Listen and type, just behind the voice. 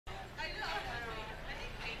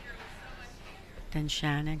than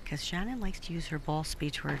Shannon, because Shannon likes to use her ball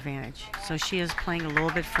speed to her advantage. So she is playing a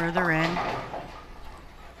little bit further in.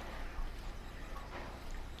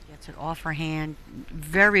 Gets it off her hand.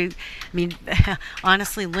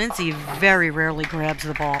 Honestly, Lindsay very rarely grabs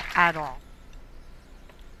the ball at all.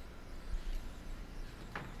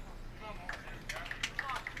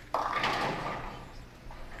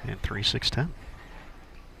 And 3-6-10.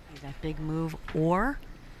 That big move, or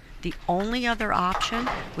the only other option,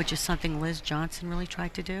 which is something Liz Johnson really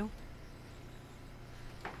tried to do.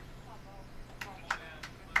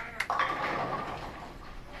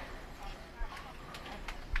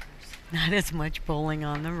 Not as much bowling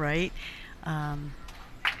on the right.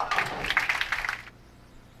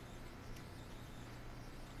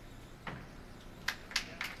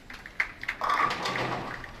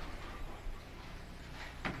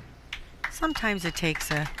 Sometimes it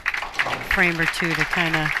takes a frame or two to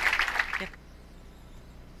kind of get.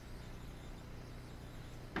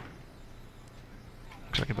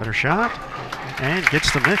 Looks like a better shot, and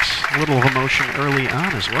gets the mix. A little of emotion early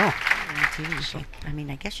on as well. I mean,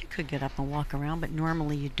 I guess you could get up and walk around, but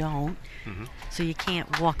normally you don't. So you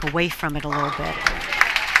can't walk away from it a little bit.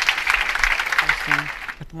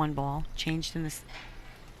 With one ball, changed in the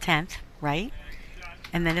 10th, right?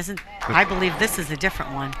 And then I believe this is a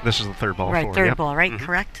different one. This is the third ball. Right, third ball, right?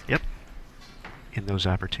 Correct? Yep. In those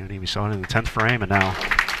opportunities. We saw it in the 10th frame, and now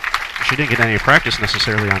she didn't get any practice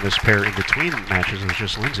necessarily on this pair in between matches. It was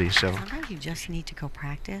just Lindsay. So sometimes you just need to go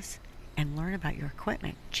practice and learn about your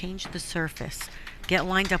equipment. Change the surface. Get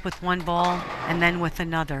lined up with one ball and then with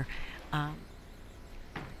another. Going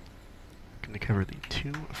to cover the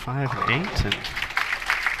 2, 5, and 8. And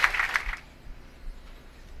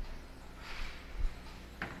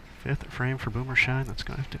fifth frame for Boomershine. That's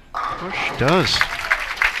going to have to push. Does.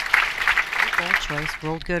 Good ball choice.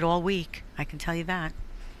 Rolled good all week. I can tell you that.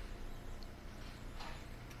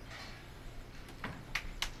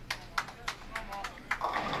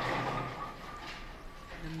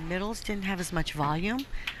 The middles didn't have as much volume,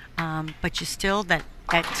 but you still, that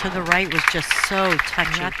to the right was just so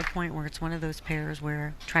touchy. You're at the point where it's one of those pairs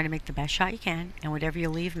where trying to make the best shot you can, and whatever you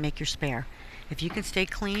leave, make your spare. If you can stay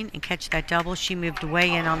clean and catch that double, she moved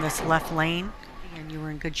way in on this left lane, and you were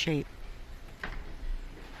in good shape.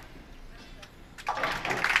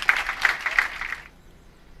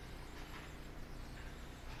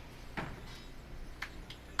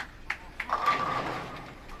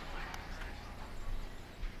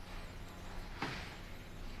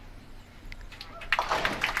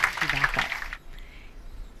 Back up.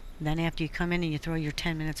 Then after you come in and you throw your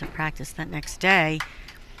 10 minutes of practice that next day,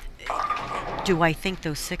 do I think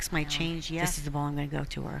those 6 might change? Yes. This is the ball I'm going to go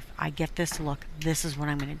to, or if I get this look, this is what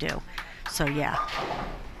I'm going to do. So yeah,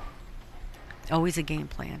 always a game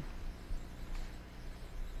plan.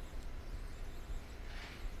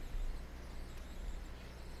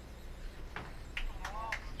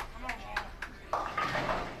 The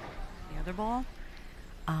other ball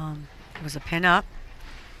was a pin up.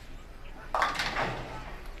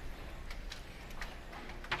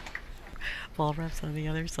 Ball reps on the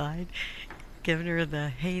other side, giving her the,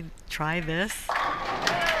 hey, try this.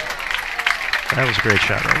 That was a great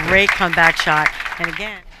shot right there. Great comeback shot. And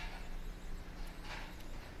again,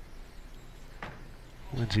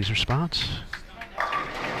 Lindsay's response.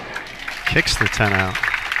 Kicks the 10 out.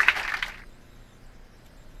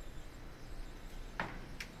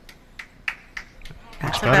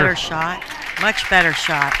 That's a better shot. Much better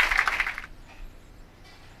shot.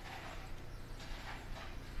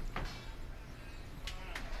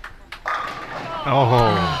 Oh,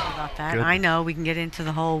 about that. I know we can get into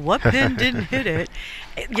the whole what pin didn't hit it.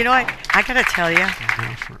 You know what? I gotta tell you.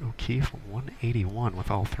 Now for O'Keefe, 181 with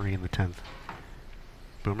all 3 in the 10th.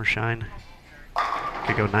 Boomershine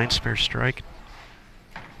could go 9 spare strike.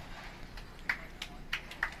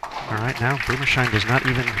 All right, now Boomershine does not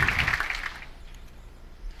even.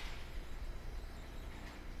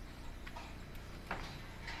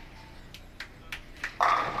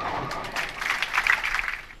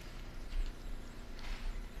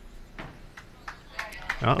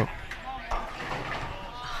 Uh-oh.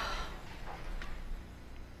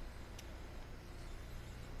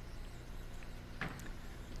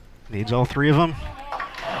 Needs all 3 of them.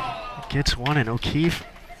 Gets one, and O'Keefe.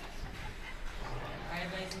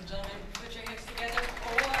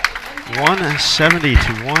 170 to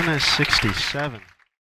 167.